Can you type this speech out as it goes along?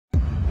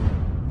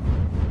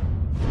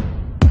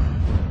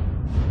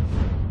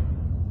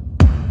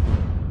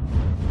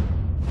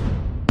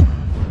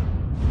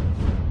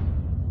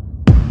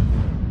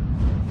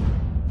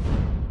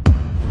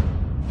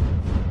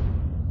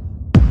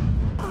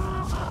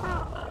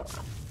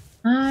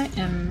I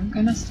am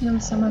gonna steal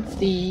some of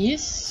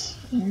these.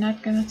 I'm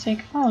not gonna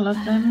take all of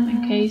them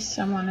in case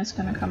someone is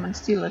gonna come and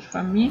steal it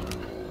from me.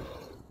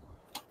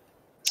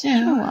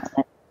 So,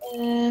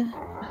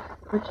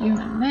 put you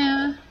in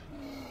there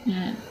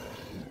and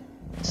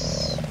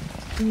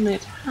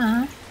split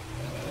half.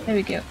 There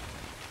we go.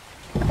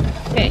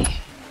 Okay.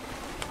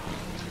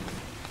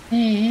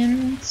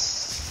 And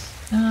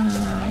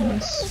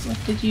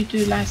what did you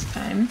do last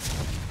time?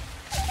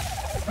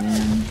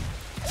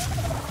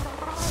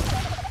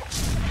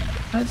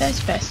 Oh, there's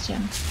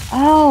Bastion.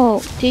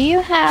 Oh, do you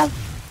have...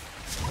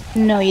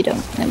 No, you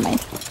don't. Never mind.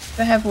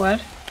 Do I have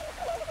what?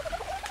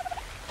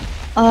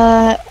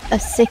 A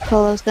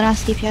sickle. I was gonna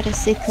ask if you had a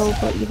sickle,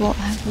 but you won't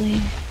have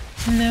one.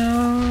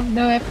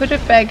 No, I put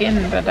it back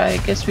in, but I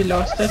guess we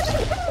lost it.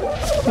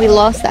 We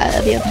lost that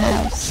at the other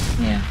house.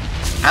 Yeah.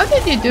 How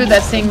did you do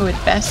that thing with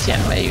Bastion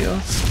where you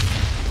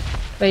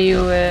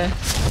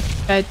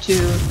tried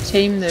to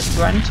tame the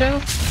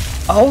Bronto?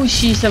 Oh,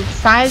 she's a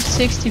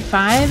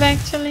 565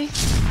 actually.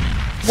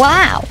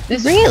 Wow,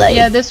 This, really?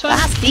 Yeah, this one.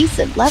 That's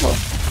decent level.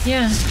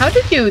 Yeah. How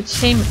did you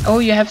tame? Oh,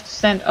 you have to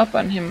stand up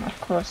on him,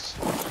 of course.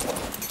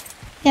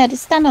 Yeah,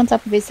 just stand on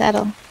top of his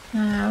saddle.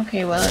 Ah,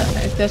 okay. Well,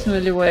 it doesn't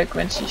really work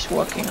when she's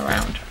walking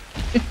around.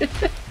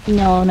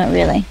 No, not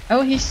really.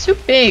 Oh, he's too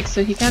big,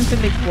 so he can't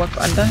really walk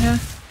under her.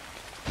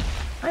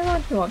 I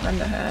want to walk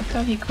under her. I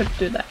thought he could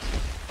do that.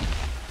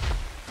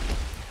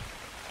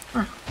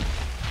 Huh.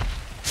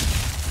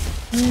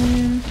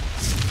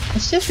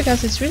 It's just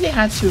because it's really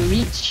hard to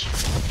reach.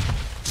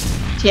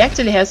 She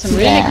actually has some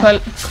really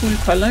cool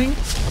coloring.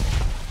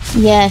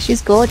 Yeah,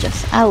 she's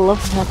gorgeous. I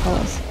love her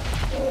colors.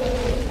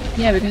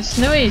 Yeah, because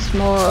Snowy is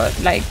more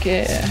like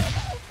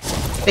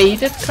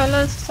faded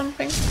colors or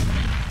something.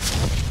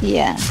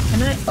 Yeah.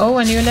 Can I? Oh,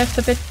 and you left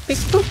a big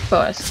poop for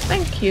us.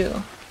 Thank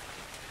you.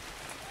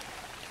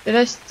 Did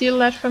I steal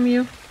that from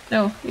you?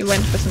 No, you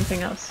went for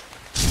something else.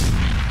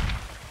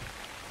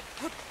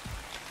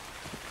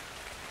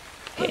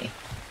 Okay.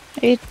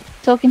 Are you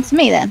talking to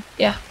me then?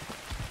 Yeah.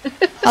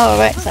 Oh,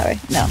 right, sorry.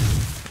 No.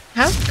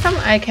 How come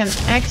I can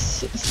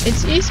access...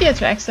 It's easier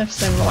to access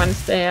them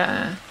once they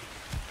are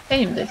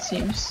tamed, it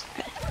seems.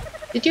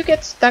 Did you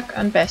get stuck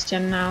on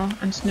Bastion now,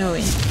 on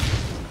Snowy?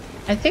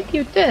 I think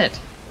you did.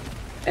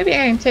 Maybe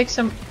I can take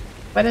some...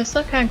 But I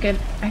still can't get...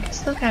 I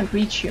still can't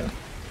reach you.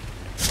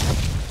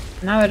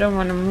 Now I don't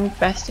want to move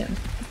Bastion.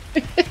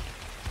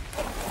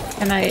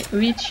 Can I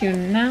reach you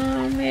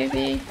now,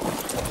 maybe?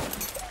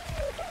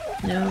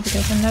 No,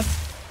 because I'm not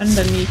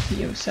underneath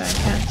you, so I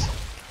can't.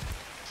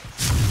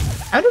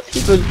 How do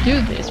people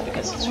do this?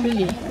 Because it's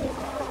really...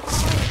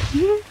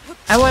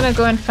 I want to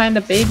go and find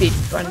a baby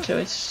Bronto.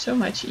 It's so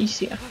much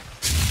easier.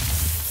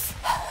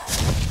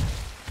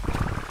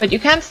 But you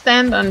can't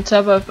stand on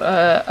top of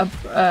a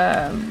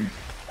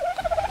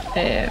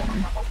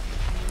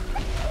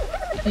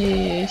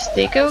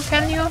stego,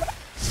 can you?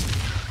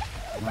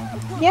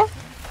 Yeah.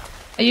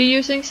 Are you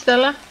using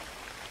Stella?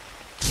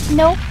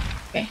 No.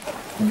 Okay,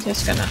 I'm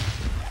just gonna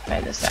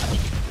try this out.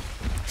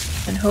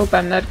 And hope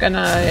I'm not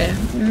gonna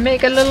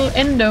make a little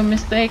endo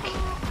mistake.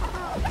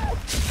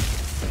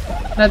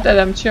 Not that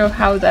I'm sure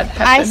how that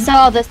happened. I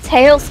saw the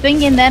tail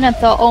swinging then and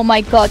thought, oh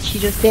my god, she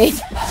just did.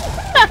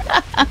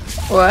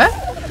 What?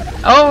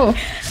 Oh!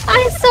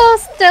 I saw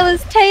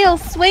Stella's tail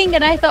swing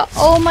and I thought,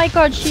 oh my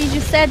god, she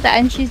just said that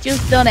and she's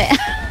just done it.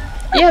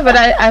 Yeah, but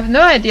I have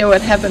no idea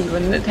what happened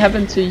when it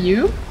happened to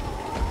you.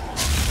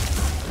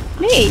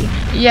 Me?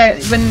 Yeah,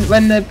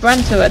 when the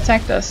Bronto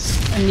attacked us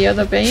in the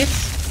other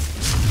base.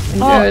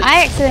 Oh,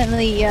 I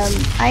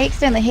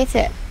accidentally hit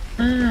it.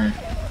 Ah,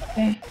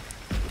 okay.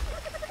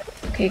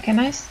 Okay, can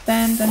I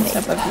stand on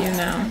top of you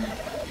now?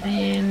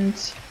 And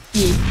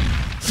E.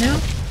 No?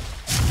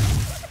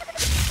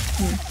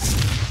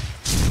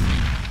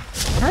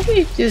 How do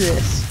you do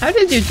this? How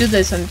did you do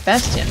this on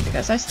Bastion?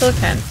 Because I still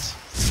can't.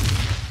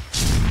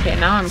 Okay,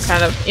 now I'm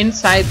kind of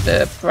inside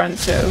the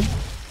Bronto.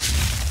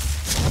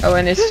 Oh,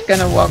 and it's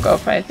gonna walk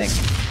off, I think.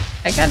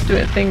 I can't do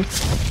a thing.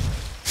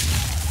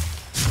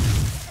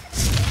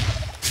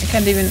 I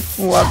can't even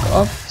walk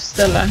off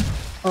Stella.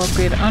 Or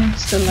get on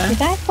Stella.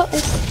 Did I put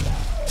this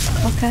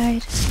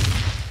cockeyed?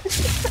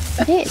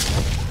 I did.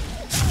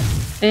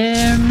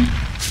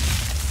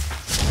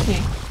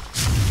 Okay.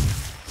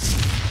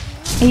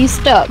 Are you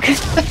stuck? Yeah,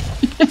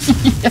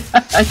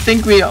 I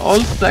think we are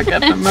all stuck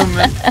at the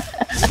moment.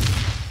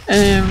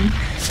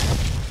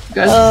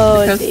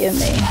 Because dear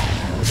me.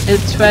 it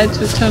tried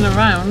to turn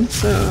around,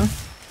 so...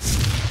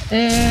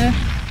 can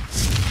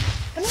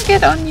I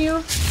get on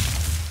you?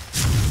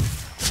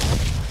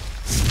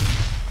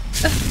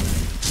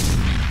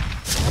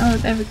 Oh,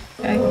 there we go.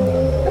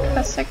 Wait for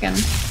a second.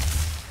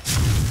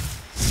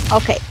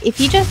 Okay, if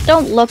you just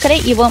don't look at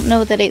it, you won't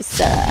know that it's,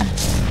 yeah.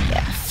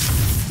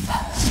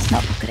 Let's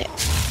not look at it.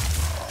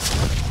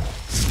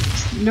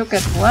 Look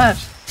at what?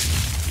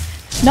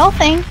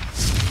 Nothing.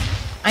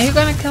 Are you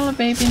gonna kill a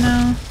baby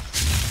now?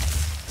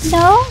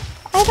 No,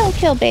 I don't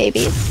kill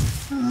babies.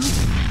 Oh.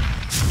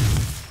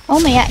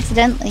 Only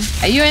accidentally.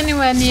 Are you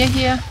anywhere near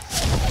here?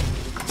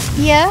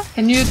 Yeah.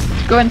 Can you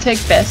go and take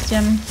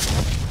Bastion?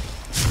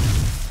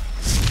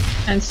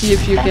 And see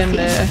if you can...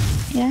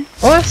 yeah.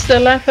 Or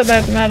Stella, for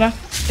that matter.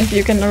 If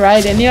you can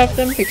ride any of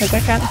them, because I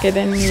can't get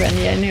anywhere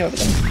near any of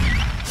them.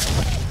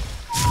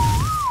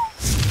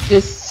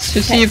 Just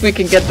to see if we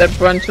can get that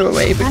Bronto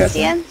away, because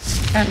I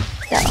can't.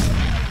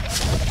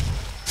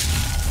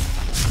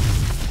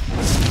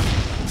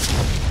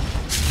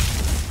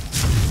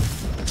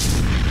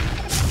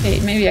 Okay,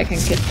 maybe I can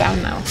get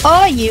down now.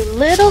 Oh, you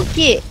little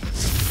git.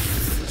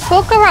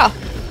 Fuck her off.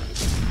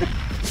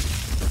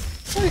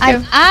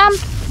 I'm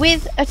armed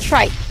with a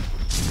trike.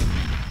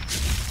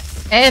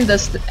 And a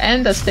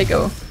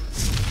Stego.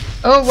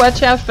 Oh,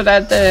 watch out for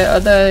that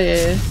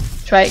other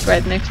trike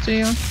right next to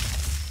you.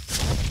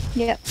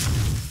 Yep.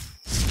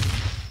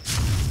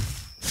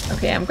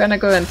 Okay, I'm gonna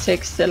go and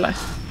take Stella.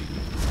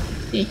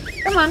 See,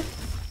 come on,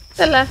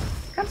 Stella,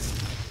 come.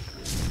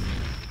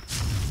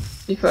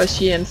 Before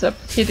she ends up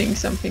hitting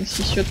something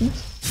she shouldn't.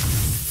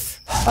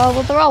 Oh,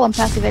 well, they're all on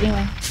passive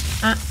anyway.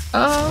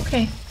 Oh,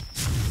 okay.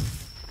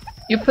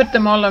 You put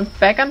them all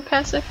back on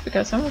passive?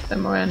 Because some of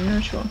them were on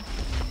neutral.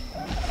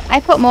 I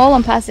put them all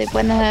on passive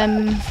when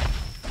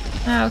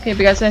okay,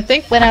 because I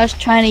think... when I was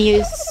trying to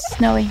use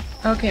Snowy.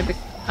 Okay, okay.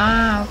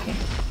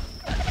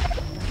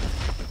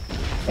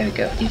 There we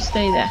go, you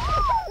stay there.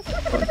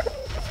 Cool.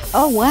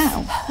 Oh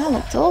wow, that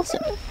looks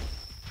awesome.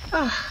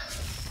 Ah.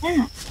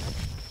 Yeah.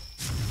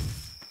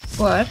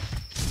 What?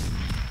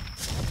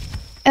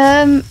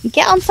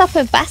 Get on top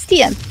of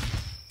Bastion.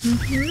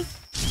 Mm-hmm.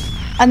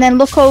 And then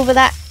look over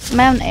that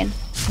mountain.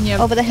 Yep.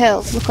 Over the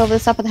hill. Look over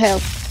the top of the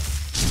hill.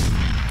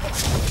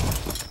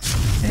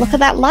 Yeah. Look at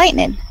that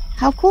lightning.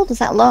 How cool does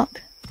that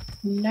look?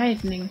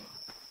 Lightning?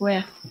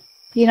 Where?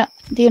 Do you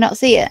not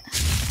see it?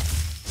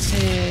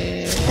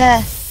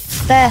 There.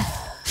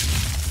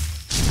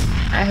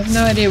 I have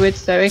no idea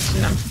which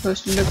direction I'm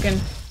supposed to look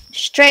in.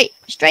 Straight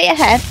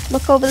ahead.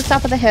 Look over the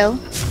top of the hill.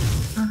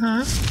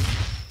 Uh-huh.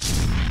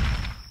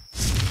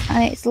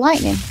 And it's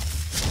lightning.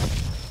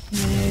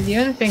 The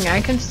only thing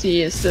I can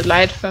see is the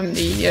light from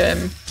the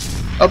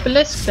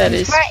obelisk that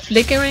is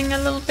flickering a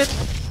little bit.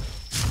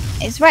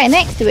 It's right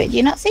next to it. Do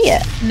you not see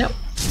it? No.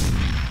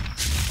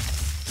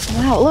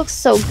 Wow, it looks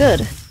so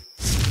good.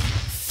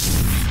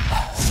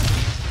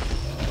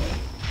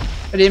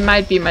 But it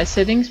might be my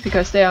settings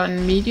because they are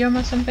on medium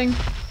or something.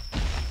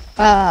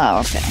 Oh,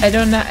 okay. I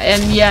don't know,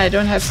 and yeah, I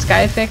don't have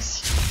sky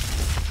effects,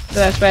 so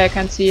that's why I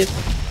can't see it.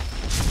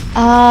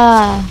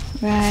 Ah,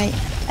 right.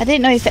 I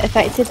didn't know if it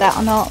affected that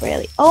or not,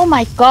 really. Oh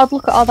my god,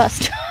 look at all that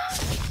stuff.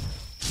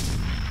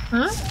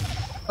 Huh?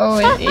 Oh,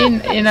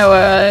 in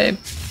our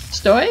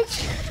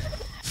storage?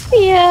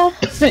 Yeah.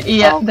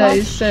 Yeah, oh, there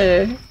is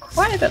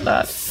quite a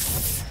lot.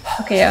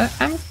 Okay,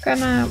 I'm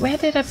gonna... Where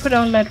did I put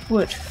all that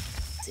wood?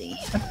 Let's see.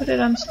 I put it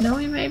on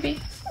Snowy,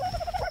 maybe?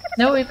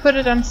 No, we put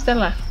it on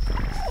Stella.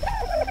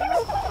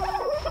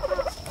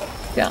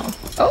 Go.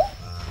 Oh!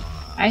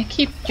 I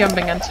keep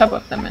jumping on top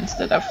of them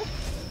instead of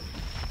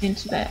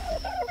into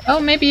that. Oh,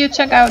 maybe you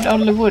took out all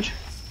the wood.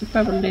 You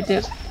probably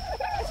did.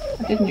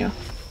 Or didn't you?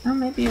 Oh,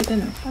 maybe you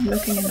didn't. I'm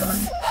looking in the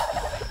wrong.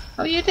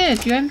 Oh, you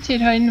did. You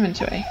emptied her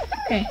inventory.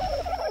 Okay.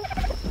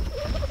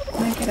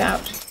 Make it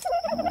out.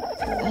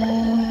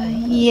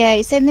 Yeah,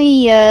 it's in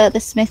the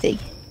smithy.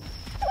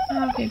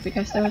 Oh, okay,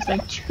 because there was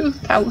like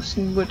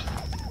 2,000 wood.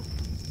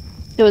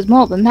 There was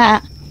more than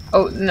that.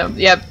 Oh, no.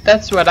 Yeah,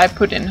 that's what I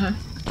put in her.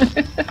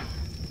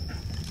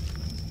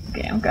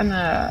 Okay, I'm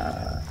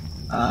gonna...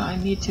 I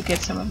need to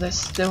get some of this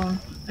stone.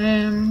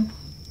 Yo,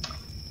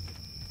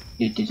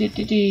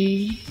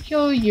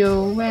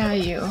 where are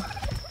you?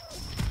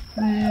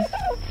 Where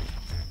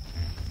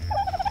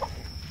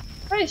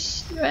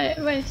is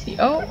he?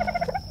 Oh,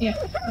 yeah,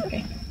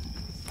 okay.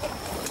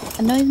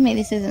 Annoys me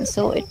this isn't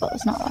sorted, but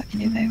there's not a lot I can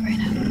do about it right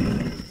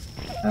now.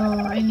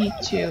 Oh, I need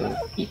to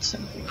eat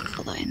something.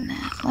 Put that in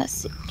there. Let's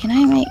see. Can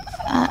I make...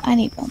 I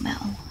need more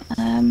metal.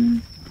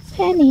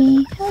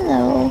 Penny,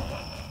 hello.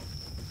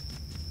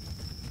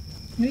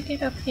 Can we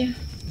get up here?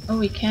 Oh,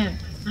 we can.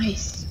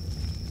 Nice.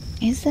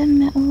 Is there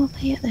metal up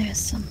here? There's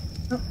some.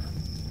 Oh.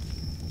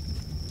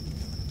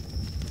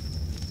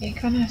 Okay,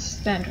 gonna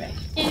stand right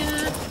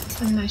here,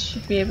 and I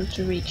should be able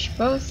to reach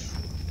both.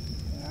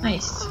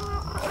 Nice.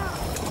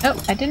 Oh,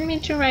 I didn't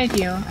mean to ride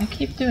you. I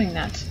keep doing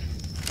that.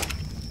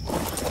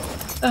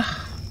 Ugh.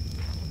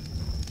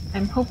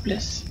 I'm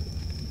hopeless.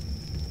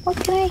 What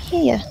can I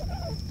hear?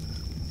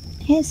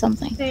 Hear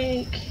something.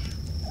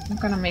 I'm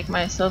gonna make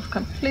myself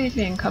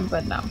completely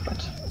encumbered now,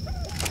 but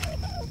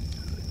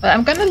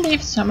I'm gonna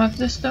leave some of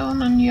the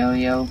stone on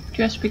Yo-Yo,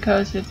 just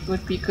because it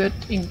would be good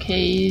in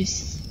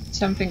case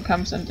something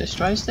comes and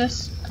destroys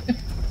this.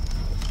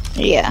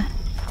 Yeah.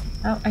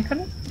 Oh, I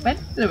couldn't... Where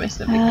did the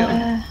rest of it go?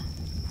 I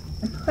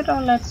put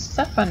all that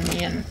stuff on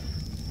me and...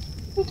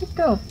 Where did it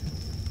go?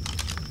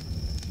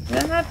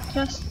 Did I not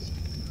just...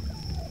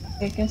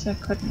 I guess I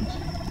couldn't.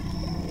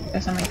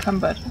 Because I'm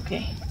encumbered,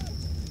 okay.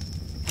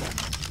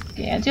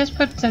 Okay, I just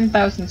put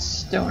 10,000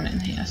 stone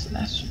in here, so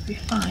that should be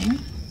fine.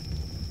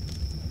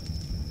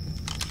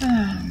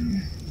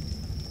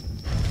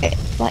 Okay,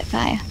 light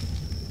fire.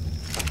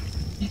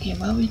 Okay,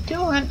 well, we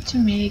do want to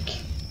make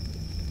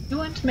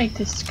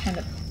this kind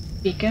of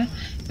bigger.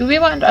 Do we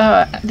want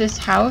this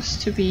house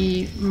to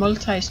be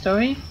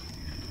multi-story?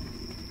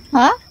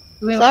 Huh?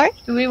 Sorry?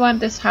 Do we want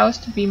this house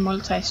to be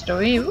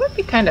multi-story? It would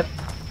be kind of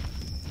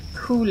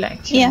cool,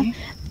 actually. Yeah.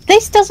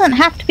 This doesn't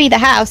have to be the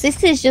house.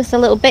 This is just a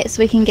little bit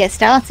so we can get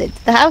started.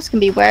 The house can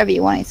be wherever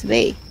you want it to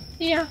be.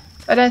 Yeah,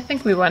 but I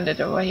think we want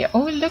it over here.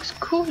 Oh, it looks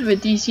cool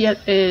with these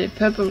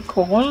purple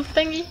coral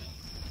thingies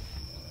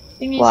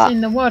What?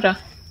 in the water.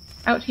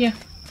 Out here.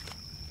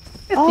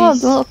 Oh,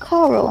 the little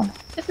coral.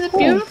 Isn't it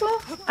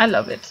beautiful? I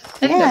love it.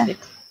 I love it.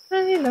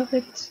 I love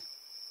it.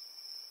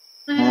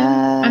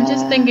 I'm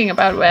just thinking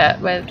about where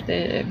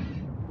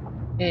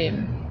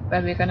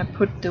we're gonna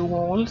put the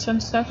walls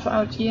and stuff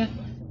out here.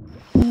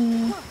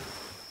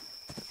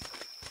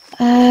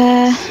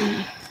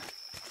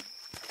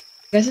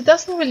 Because it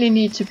doesn't really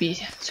need to be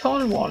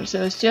tall walls,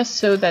 so it's just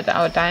so that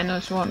our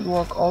dinos won't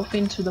walk off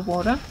into the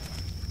water.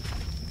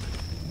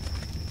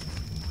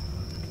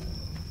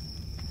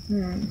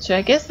 So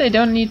I guess they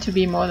don't need to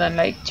be more than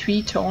like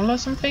 3 tall or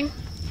something.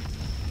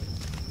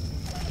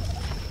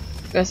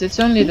 Because it's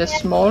only the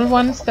small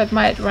ones that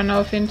might run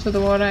off into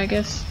the water, I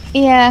guess.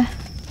 Yeah.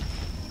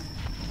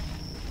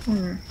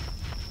 Well,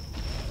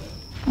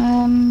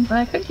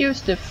 I could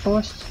use the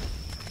forced.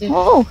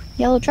 Oh,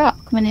 yellow drop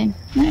coming in.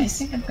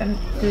 Nice. I think I'm gonna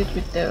do it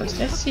with those.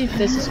 Let's see if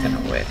this is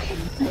gonna work.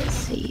 Let's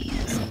see.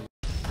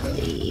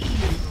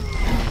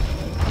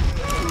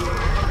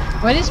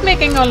 What is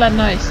making all that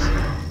noise?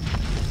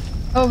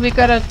 Oh, we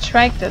got a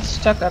tractor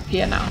stuck up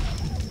here now.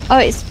 Oh,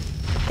 it's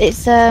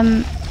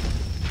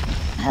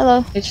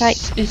hello.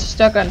 It's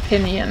stuck on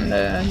Penny and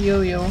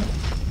Yo-Yo.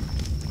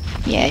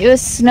 Yeah, it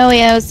was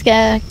snowy. I was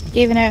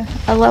giving her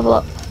a level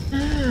up.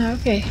 Ah,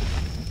 okay.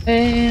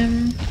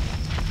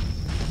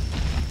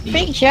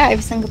 Freaks you out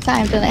every single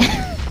time, doesn't it?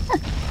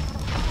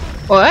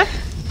 What?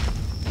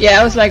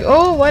 Yeah, I was like,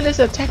 oh, what is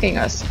attacking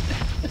us?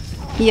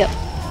 Yep.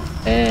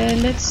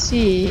 Let's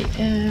see.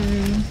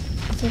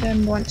 What did I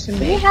want to Do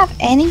make? you have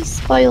any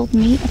spoiled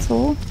meat at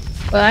all?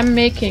 Well, I'm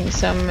making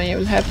some.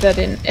 You'll have that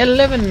in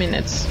 11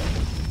 minutes.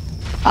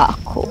 Ah,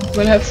 cool.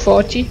 We'll have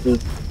 40.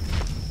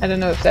 I don't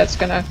know if that's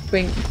gonna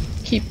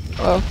keep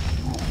or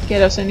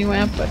get us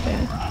anywhere, but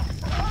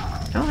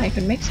oh, I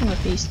can make some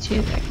of these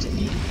too,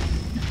 actually.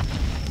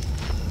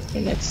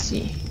 Okay, let's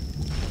see.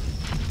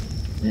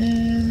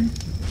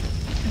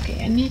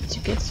 Okay, I need to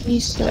get some.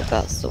 You still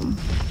got some.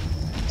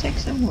 Take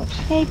some wood.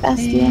 Hey,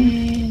 Bastian.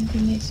 And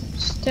we need some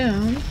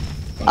stone.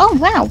 Oh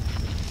wow!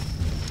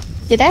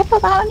 Did I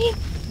put that on you?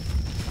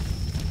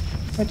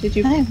 What did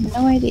you? I have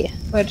no idea.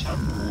 What?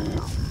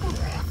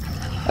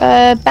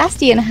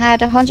 Bastian had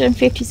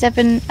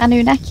 157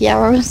 Anunnaki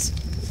arrows.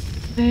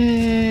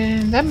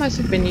 That must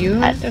have been you.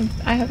 I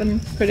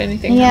haven't put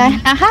anything. Yeah,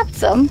 on. I had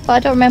some, but I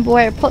don't remember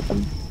where I put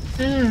them.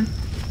 What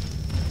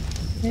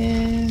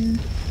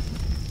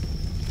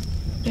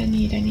do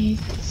I need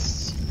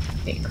this.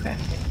 Okay,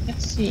 craft it.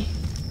 Let's see.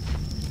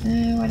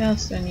 What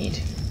else do I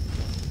need?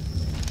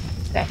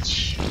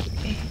 Thatch.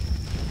 Okay.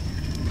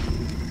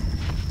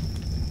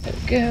 There we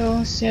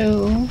go.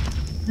 So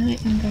I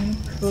am gonna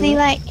put... See,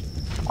 like,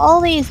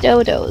 all these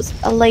dodos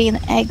are laying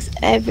eggs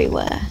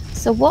everywhere.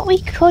 So what we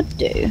could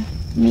do,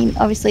 I mean,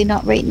 obviously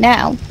not right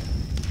now,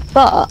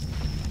 but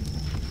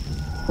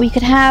we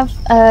could have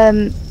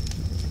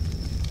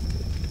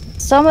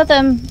some of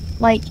them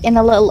like in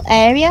a little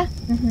area,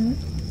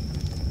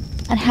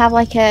 and have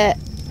like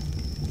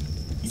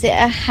is it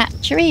a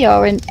hatchery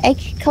or an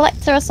egg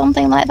collector or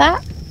something like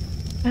that?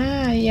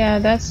 Ah, yeah,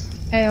 that's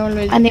I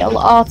already. And it'll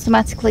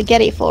automatically get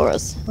it for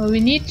us. Well, we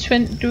need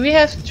 20. Do we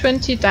have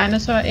 20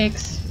 dinosaur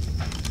eggs?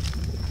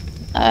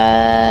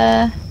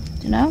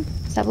 Don't know.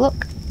 Let's have a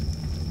look.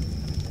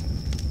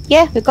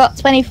 Yeah, we've got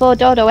 24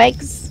 dodo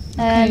eggs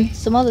and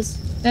some others.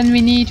 Then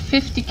we need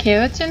 50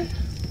 keratin.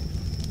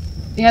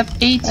 We have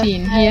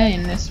 18 here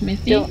in the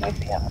smithy. Don't know if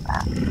you have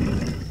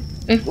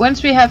that.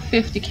 Once we have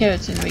 50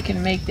 keratin, we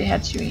can make the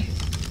hatchery.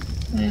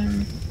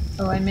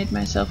 Oh, I made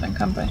myself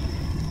encumbered.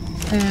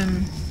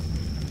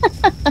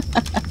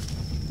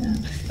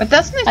 But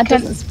doesn't it? That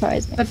doesn't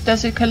surprise me. But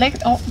does it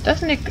collect?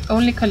 Doesn't it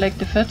only collect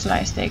the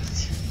fertilized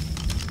eggs?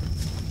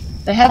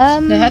 The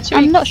hatchery.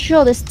 I'm not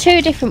sure. There's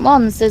 2 different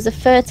ones. There's a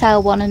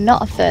fertile one and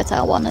not a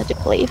fertile one, I do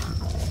believe.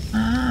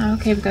 Ah,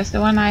 okay. Because the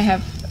one I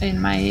have in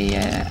my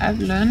I've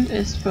learned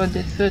is for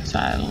the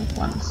fertile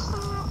ones.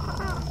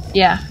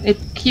 Yeah, it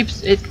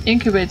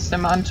incubates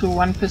them onto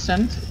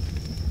 1%.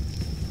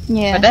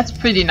 Yeah. But that's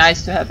pretty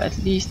nice to have at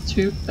least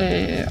 2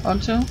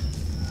 also.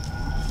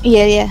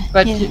 Yeah.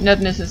 But not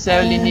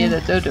necessarily near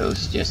the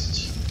dodos,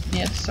 just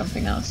near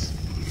something else.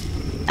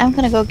 I'm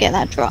gonna go get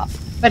that drop.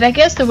 But I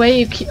guess the way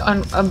you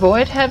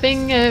avoid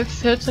having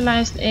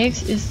fertilized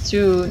eggs is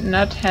to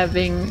not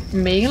having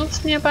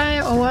males nearby,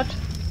 or what?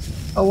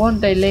 Or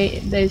won't they lay?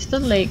 They still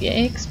lay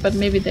eggs, but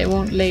maybe they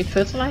won't lay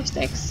fertilized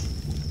eggs.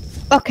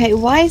 Okay,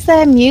 why is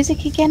there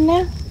music again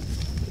now?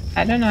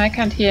 I don't know. I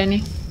can't hear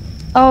any.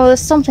 Oh,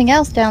 there's something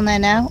else down there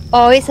now.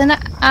 Oh, it's an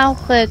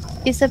alpha.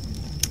 It's a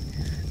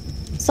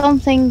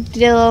something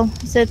deal.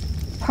 It's a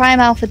prime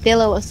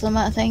alphadillo or something,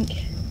 I think.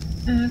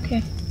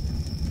 Okay.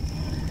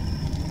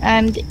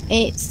 And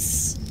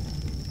it's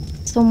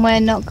somewhere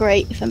not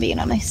great, if I'm being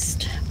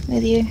honest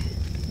with you.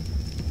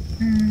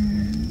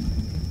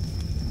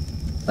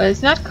 Well,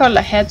 it's not called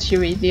a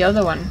hatchery, the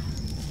other one.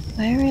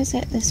 Where is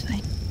it? This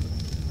way.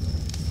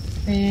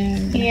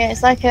 Um, Yeah,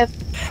 it's like a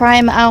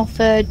prime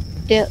alpha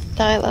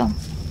dilo.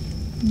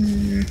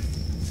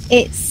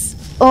 It's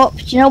up.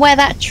 Do you know where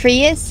that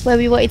tree is? Where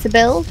we wanted to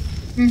build?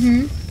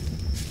 Mm-hmm.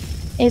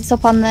 It's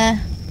up on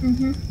there.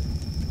 Mm-hmm.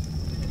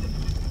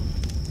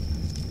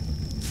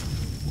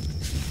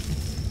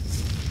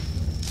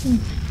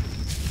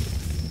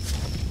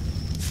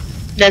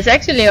 There's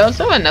actually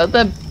also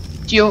another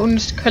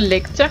Jones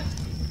collector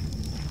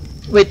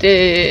with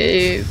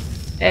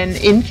an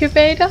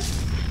incubator.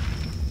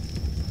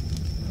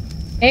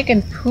 Egg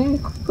and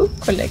poop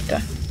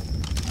collector.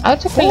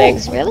 Auto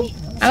collects really?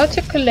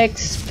 Auto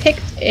collects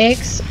picked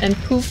eggs and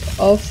poop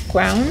off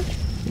ground.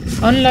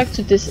 Unlock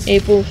to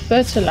disable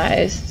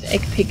fertilized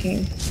egg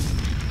picking.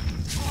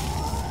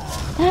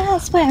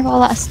 That's where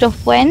all that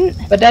stuff went.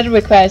 But that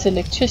requires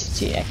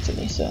electricity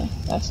actually, so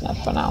that's not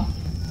for now.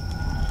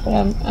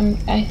 But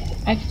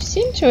I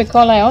seem to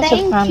recall I also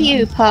found. Thank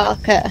you,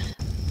 Parker.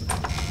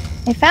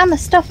 I found the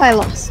stuff I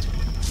lost.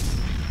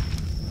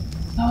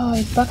 Oh,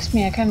 it bugs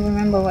me. I can't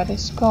remember what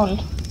it's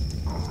called.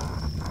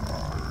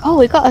 Oh,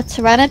 we got a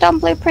Pteranodon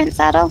blueprint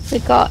saddle. We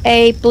got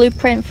a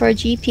blueprint for a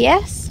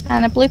GPS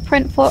and a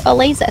blueprint for a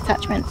laser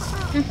attachment,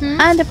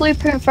 and a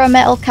blueprint for a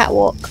metal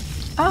catwalk.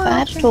 Oh,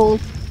 That's okay. cool.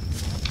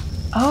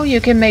 Oh, you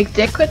can make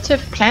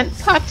decorative plant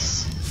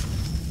pots.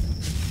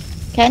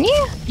 Can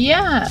you?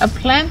 Yeah, a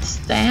plant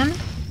stand.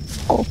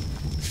 Oh,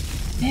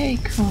 Very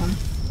cool.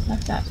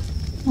 Like that.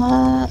 let's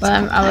Well, put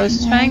I that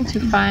was in trying there. to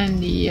find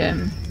the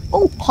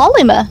Oh,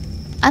 polymer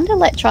and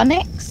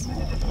electronics.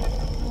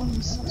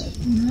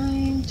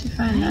 trying to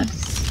find that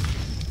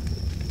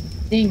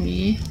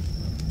thingy.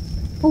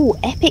 Oh,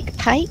 epic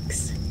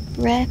pikes.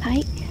 Rare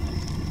pike.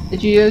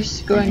 Did you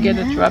just go and get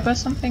a drop or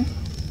something?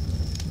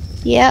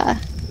 Yeah.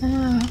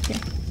 Oh, okay.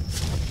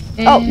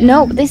 Oh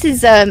no, this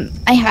is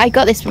I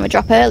got this from a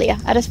drop earlier.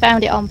 I just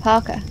found it on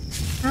Parker.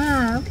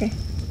 Ah, okay.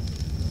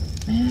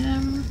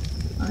 I'm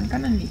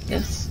gonna need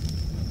this.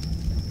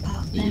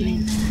 Pop them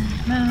in there.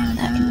 That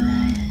That in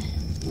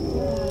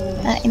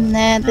there. That in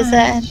there.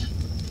 There's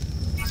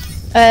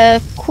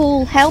a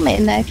cool helmet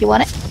in there if you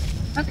want it.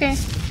 Okay.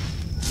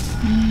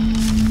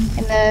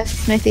 In the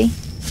smithy.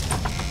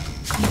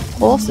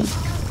 Awesome.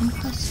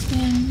 Compost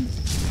bin.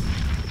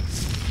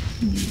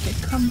 Need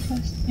the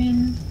compost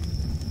bin.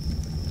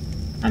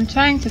 I'm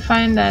trying to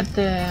find that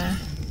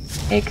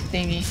egg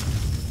thingy.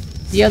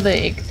 The other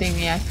egg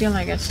thingy. I feel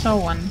like I saw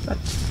one, but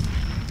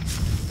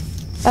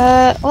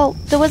Well,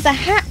 there was a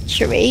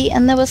hatchery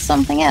and there was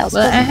something else.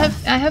 well,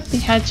 wasn't I have the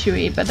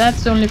hatchery, but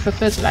that's only for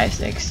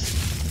fertilized eggs.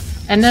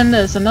 And then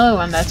there's another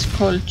one that's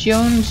called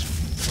Jones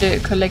the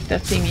collector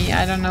thingy.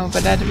 I don't know,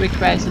 but that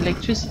requires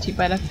electricity.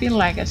 But I feel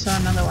like I saw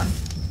another one.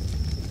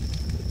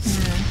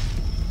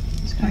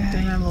 Just can't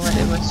remember what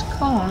it was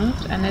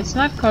called, and it's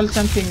not called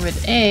something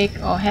with egg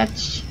or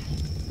hatch.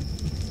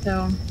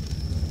 So.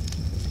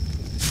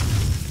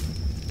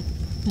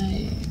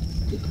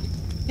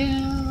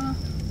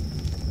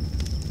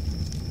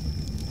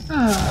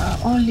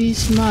 Oh, all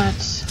these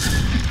mods.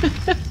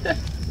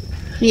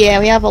 Yeah,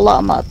 we have a lot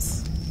of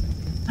mods.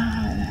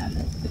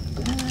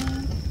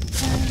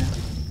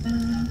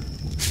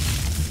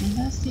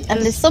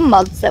 And there's some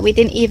mods that we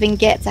didn't even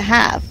get to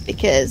have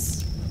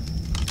because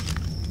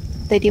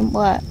they didn't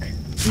work.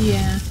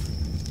 Yeah.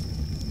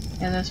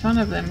 Yeah, there's one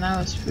of them. That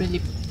was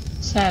really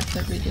sad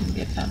that we didn't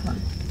get that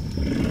one.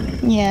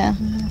 Yeah.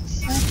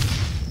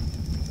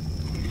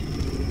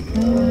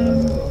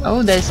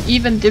 Oh, there's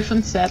even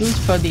different saddles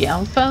for the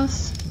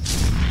alphas.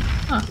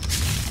 Huh.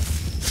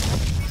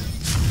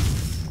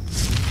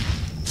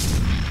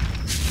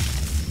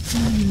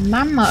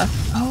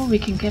 Mammoth. Oh, we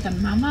can get a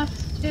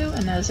mammoth too,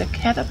 and there's a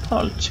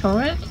catapult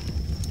turret.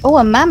 Oh,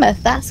 a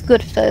mammoth. That's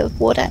good for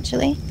wood,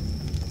 actually.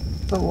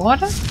 For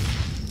water?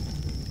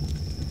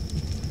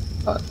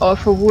 Or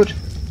for wood?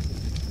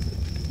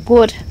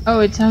 Wood. Oh,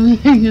 it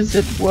sounded like you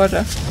said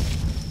water.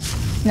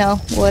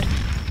 No, wood.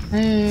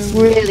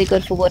 Really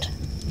good for wood.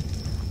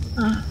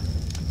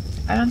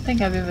 I don't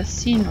think I've ever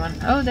seen one.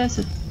 Oh, there's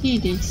a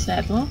DD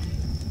saddle.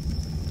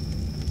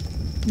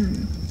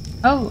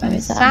 Oh, and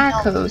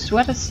sarcos.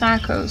 What are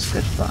sarcos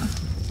good for?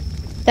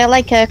 They're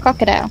like a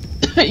crocodile.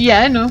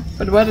 Yeah, I know.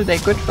 But what are they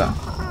good for?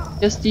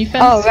 Just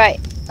defense? Oh, right.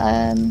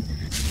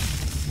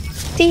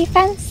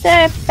 Defense,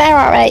 they're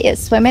alright at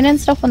swimming and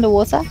stuff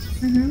underwater.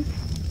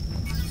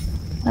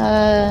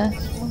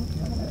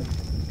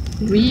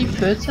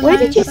 Re-fertilizer? Where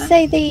did you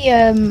say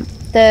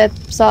the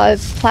sort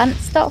of plant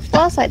stuff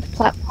was? Like the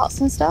plant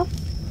pots and stuff?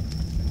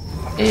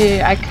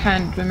 I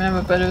can't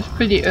remember, but it was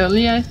pretty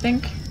early, I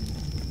think.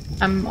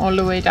 I'm all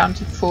the way down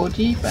to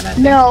 40, but I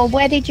think... No,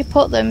 where did you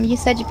put them? You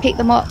said you picked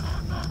them up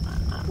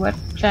What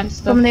plant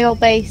stuff? from the old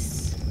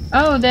base.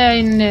 Oh, they're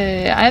in...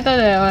 either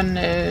they're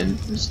on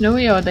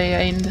Snowy or they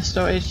are in the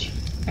storage.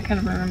 I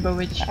can't remember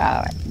which.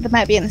 Alright, they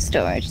might be in the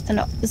storage. They're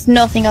not. There's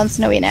nothing on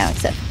Snowy now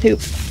except for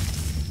poop.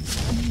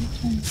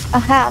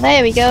 Aha,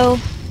 there we go.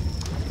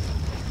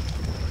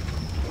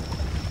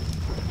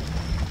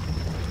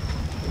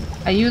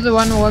 Are you the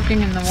one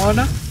walking in the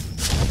water?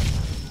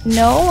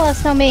 No,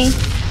 that's not me.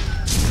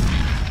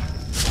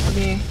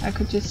 Okay, I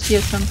could just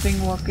hear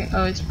something walking.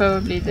 Oh, it's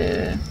probably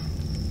the...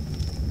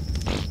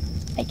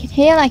 I can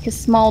hear like a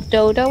small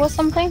dodo or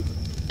something.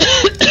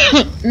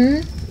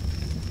 Mm?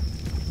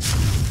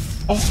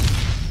 Oh.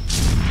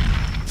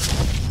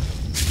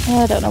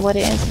 Oh, I don't know what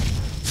it is.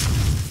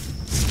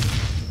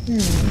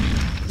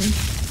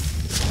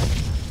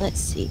 Let's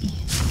see.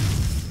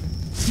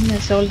 And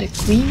there's all the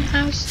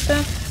greenhouse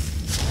stuff.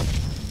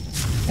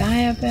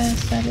 Dire bear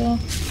saddle.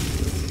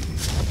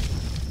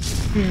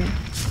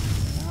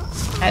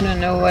 I don't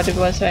know what it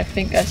was. I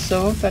think I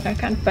saw, but I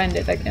can't find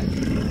it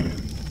again.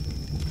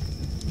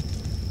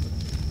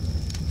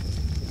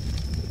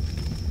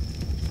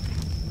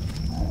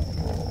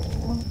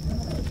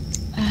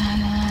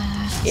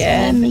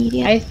 Yeah,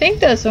 I think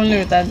there's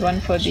only that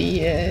one for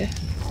the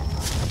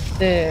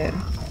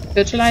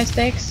fertilized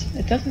eggs.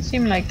 It doesn't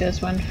seem like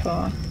there's one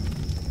for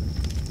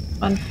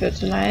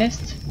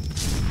unfertilized.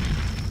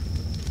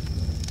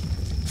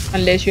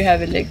 Unless you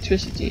have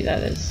electricity,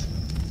 that is.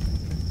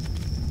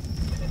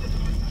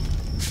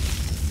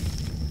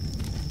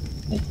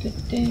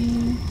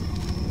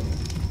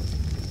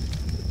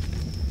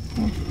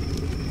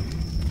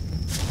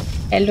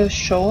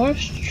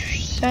 Allosaurus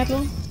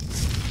saddle.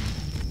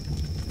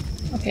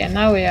 Okay,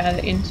 now we are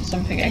into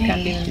something I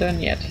can't even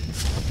learn yet.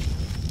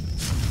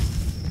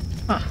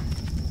 Ah,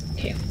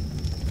 okay.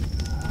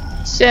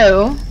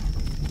 So,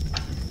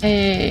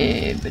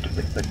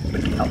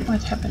 oh,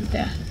 what happened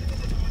there?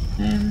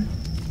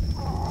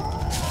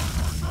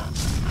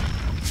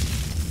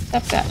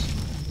 Stop that.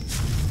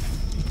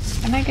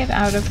 Can I get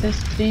out of this,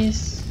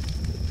 please?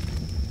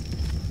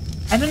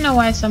 I don't know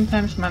why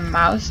sometimes my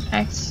mouse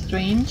acts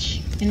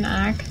strange in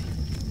Ark.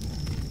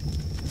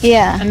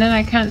 Yeah. And then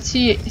I can't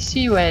see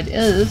where it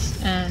is,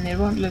 and it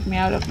won't let me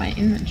out of my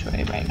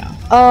inventory right now.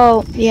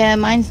 Oh, yeah,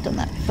 mine's done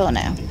that before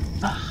now.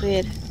 Ugh.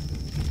 Weird.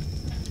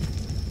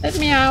 Let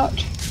me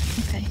out.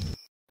 Okay.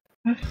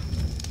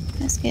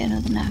 Let's get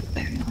another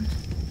knifeberry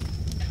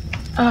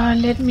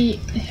on. Let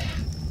me...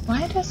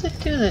 Why does it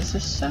do this?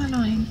 It's so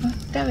annoying. Oh,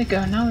 there we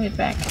go, now we're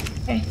back.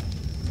 Okay.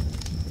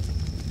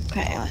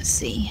 Okay, let's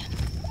see.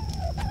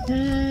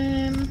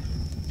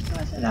 What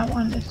was it I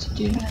wanted to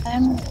do?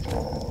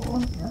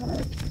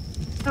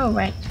 Oh,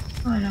 right.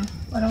 Oh, I know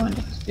what I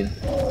wanted to do.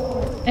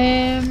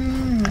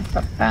 And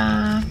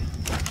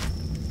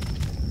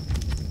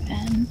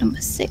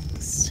number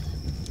 6.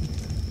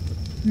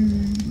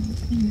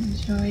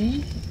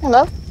 Enjoy.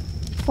 Hello?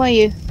 Who are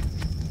you?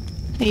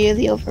 Are you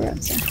the overrunner?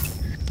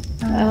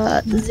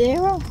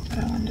 0. What I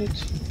wanted.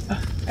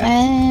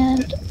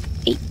 And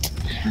 8.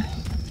 I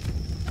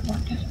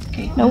wanted.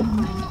 Okay. Nope.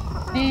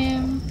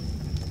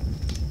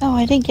 Oh,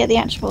 I didn't get the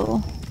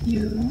actual.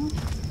 You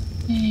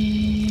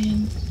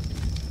and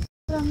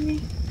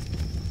me.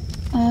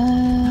 I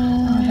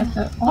have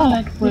the all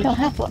that wood. We don't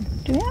have one,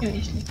 do we?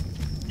 Seriously.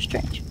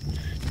 Strange.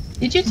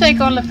 Did you take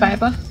all the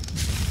fiber?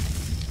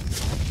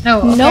 No.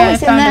 Okay, No, I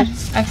it's found in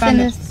it. I found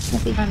it.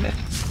 Snippy. Found it.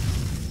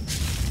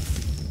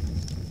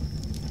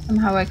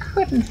 Somehow I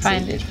couldn't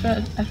find it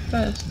at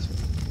first.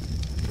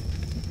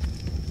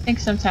 I think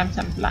sometimes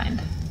I'm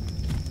blind.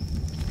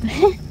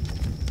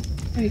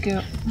 There we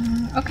go.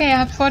 Okay, I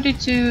have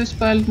 42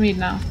 spoiled meat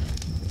now.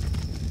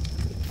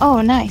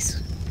 Oh, nice.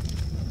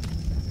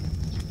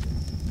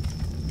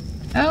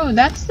 Oh,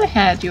 that's the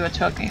hat you were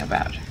talking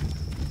about.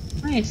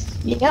 Nice.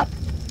 Yep.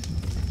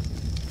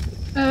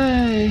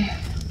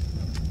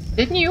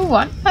 Didn't you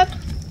want that?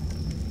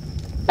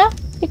 No,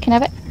 you can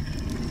have it.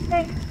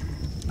 Okay.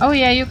 Oh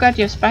yeah, you got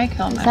your spike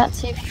helmet. Is that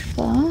too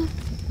far?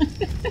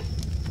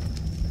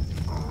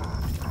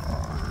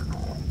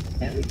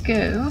 There we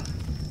go.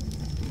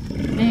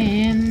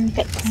 And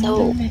okay,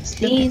 so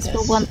these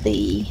will want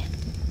the...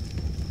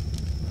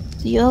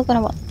 So you're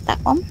gonna want that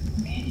one.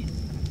 Okay.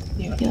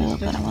 You're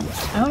gonna want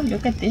Oh,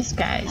 look at this,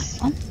 guys.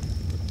 that one.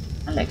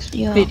 That looks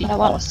You're pretty gonna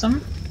want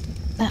awesome.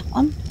 that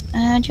one.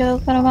 And you're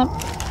gonna want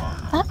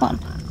that one.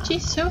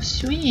 She's so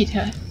sweet,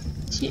 huh?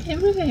 She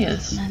really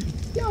is. And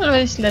She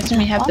always lets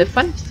me have the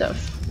fun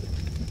stuff.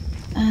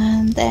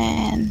 And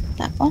then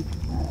that one.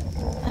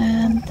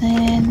 And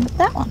then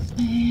that one.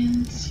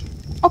 And...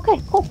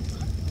 Okay, cool.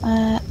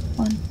 1,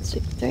 2,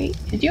 3.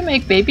 Did you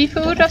make baby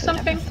food or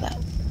something?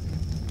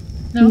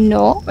 No.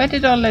 No. Where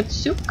did all that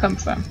soup come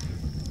from?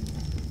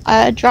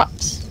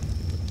 Drops.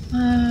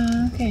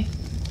 Okay.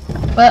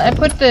 Well, I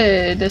put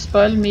the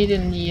spoiled meat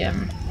in the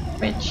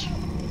fridge.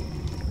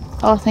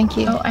 Oh, thank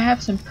you. Oh, I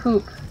have some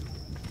poop.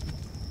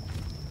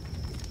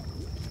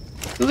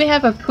 Do we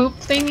have a poop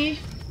thingy?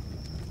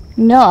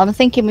 No, I'm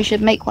thinking we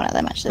should make one of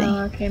them actually.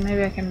 Oh, okay,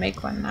 maybe I can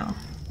make one now.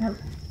 I have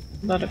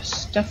a lot of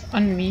stuff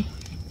on me.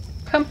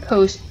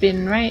 Compost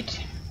bin, right?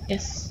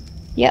 Yes.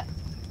 Yep.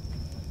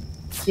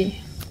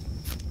 See.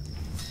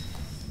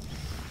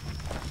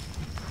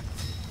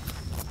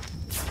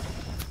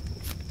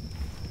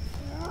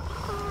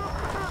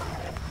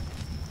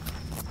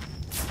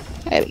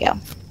 There we go.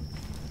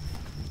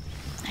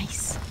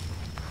 Nice.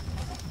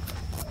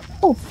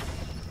 Oh,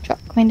 drop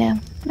coming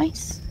down.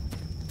 Nice.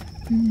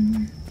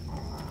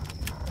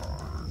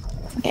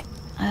 Okay,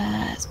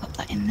 let's pop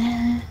that in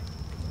there.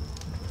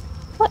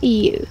 What are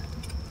you?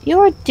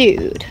 You're a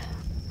dude.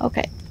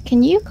 Okay,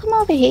 can you come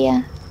over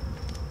here?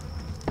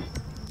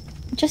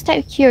 Just out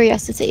of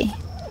curiosity.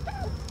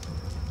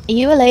 Are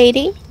you a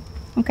lady?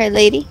 Okay,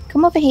 lady,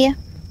 come over here.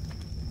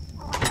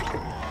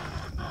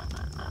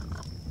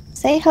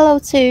 Say hello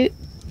to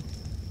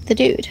the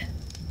dude.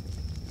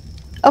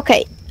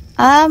 Okay,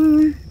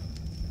 To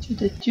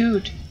the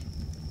dude.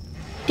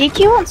 did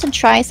you want to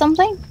try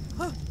something?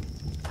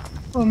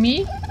 For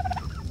me?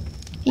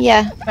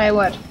 Yeah. Try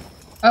what?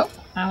 Oh,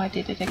 now I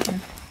did it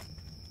again.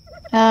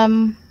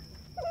 Um,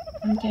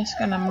 I'm just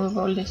gonna move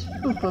all this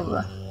poop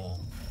over.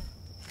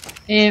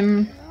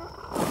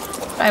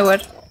 Try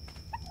what?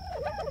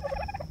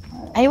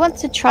 I want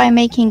to try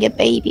making a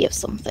baby of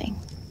something.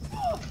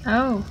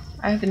 Oh,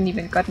 I haven't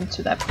even gotten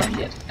to that point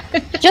yet.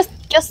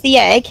 Just the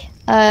egg.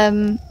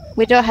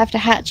 We don't have to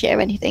hatch it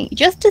or anything.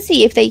 Just to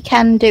see if they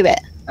can do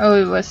it. Oh,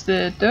 it was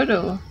the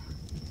dodo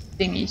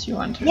thingies you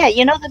wanted. Yeah,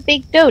 you know the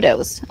big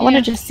dodos? I want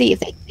to just see if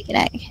they can make an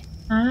egg.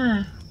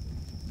 Ah.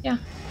 Yeah.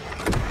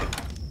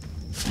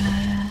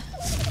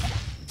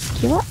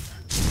 Pick you up.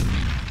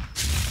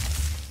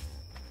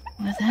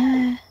 Over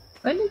there.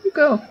 Where did you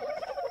go?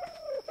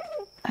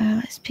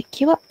 Let's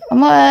pick you up.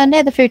 I'm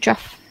near the food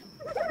trough.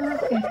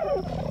 Okay.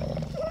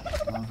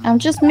 I'm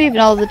just moving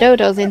all the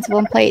dodos into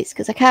one place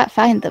because I can't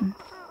find them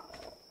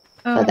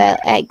for their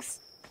eggs.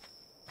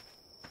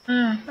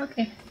 Ah,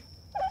 okay.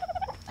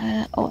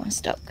 Oh, I'm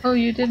stuck. Oh,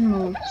 you did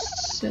move.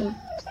 Still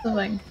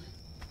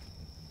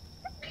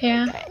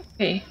care.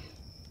 Okay.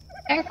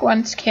 Hank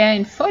wants care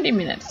in 40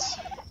 minutes.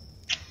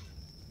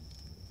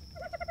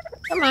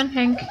 Come on,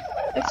 Hank.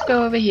 Let's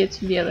go over here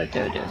to the other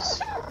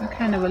dodos. We're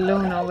kind of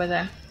alone over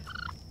there.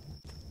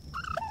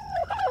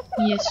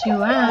 Yes,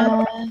 you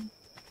are.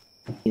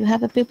 You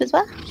have a poop as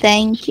well?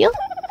 Thank you.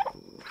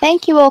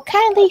 Thank you all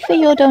kindly for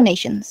your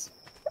donations.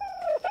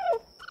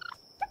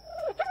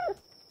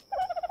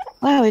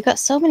 Wow, we got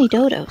so many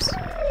dodos.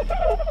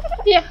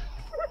 Yeah.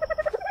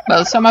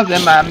 Well, some of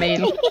them are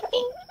male.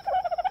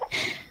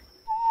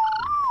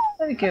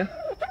 There we go.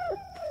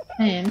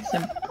 And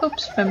some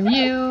poops from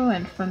you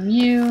and from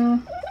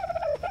you.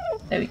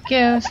 There we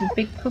go, some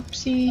big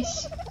poopsies.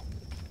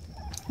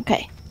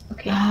 Okay.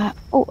 Okay.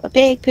 Oh, a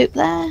big poop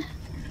there.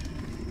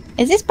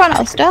 Is this run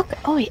out of stock?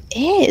 Oh, it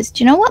is.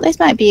 Do you know what? This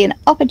might be an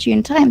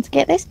opportune time to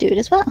get this dude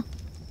as well.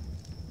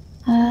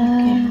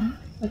 Okay.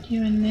 Put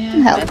you in there.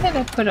 No. Where did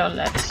I put all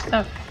that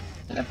stuff?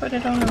 Did I put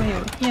it all the way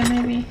over here,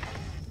 maybe?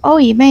 Oh,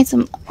 you made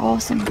some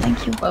awesome.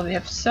 Thank you. Well, we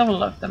have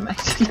several of them,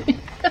 actually.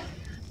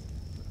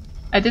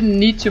 I didn't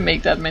need to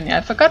make that many.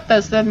 I forgot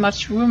there's that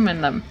much room in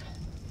them.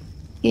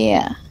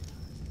 Yeah.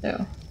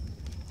 So.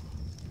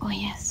 Oh,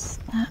 yes.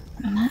 That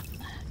and that.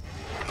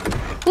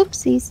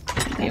 Oopsies.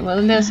 Okay,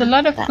 well, there's a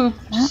lot of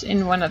poops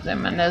in one of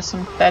them, and there's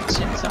some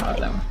thatch in some of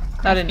them.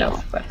 Not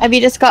enough, but... Have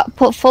you just got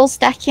put full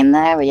stack in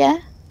there, yeah?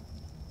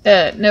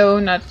 No,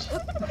 not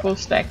a full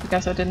stack,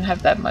 because I didn't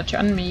have that much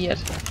on me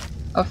yet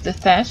of the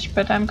thatch,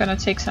 but I'm gonna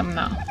take some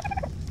now.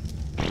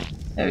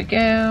 There we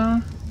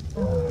go.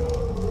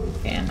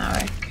 Okay, now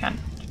I can't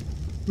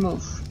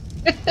move.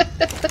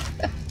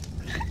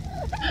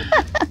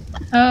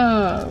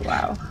 Oh,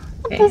 wow.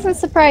 Okay. It doesn't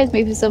surprise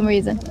me for some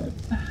reason.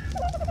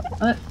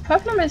 The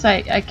problem is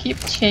I keep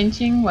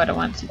changing what I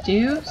want to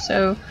do,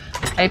 so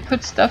I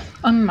put stuff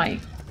on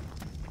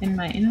in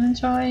my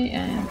inventory,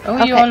 and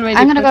okay, you already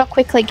I'm gonna go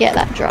quickly get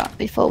that drop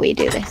before we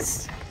do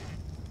this.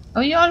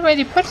 Oh, you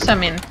already put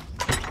some in.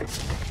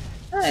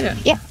 I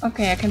don't. Yeah.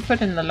 Okay, I can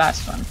put in the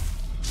last one.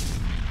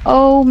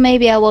 Oh,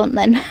 maybe I won't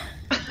then.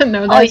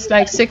 No, there's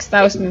like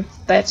 6,000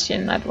 thatch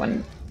in that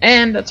one,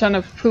 and a ton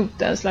of poop.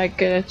 There's like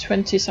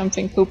 20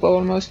 something poop, or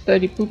almost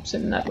 30 poops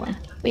in that one.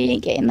 We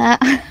ain't getting that.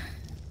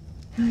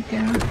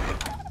 Okay.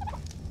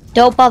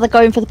 Don't bother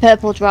going for the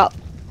purple drop.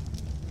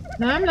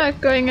 No, I'm not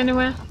going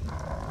anywhere.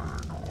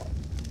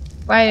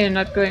 Why are you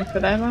not going for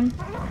that one?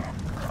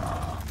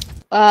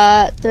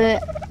 The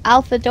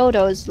alpha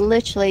dodos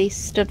literally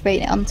stood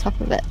right on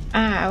top of it.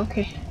 Ah,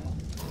 okay.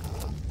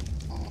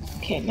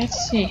 Okay,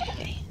 let's see.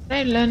 Did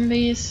I learn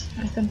these?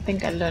 I don't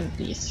think I learned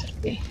these.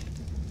 Okay.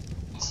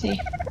 Let's see.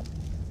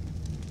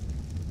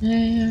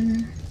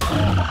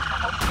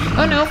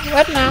 Oh no,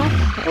 what now?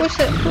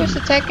 Who's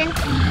attacking?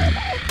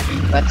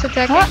 What's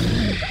attacking? What?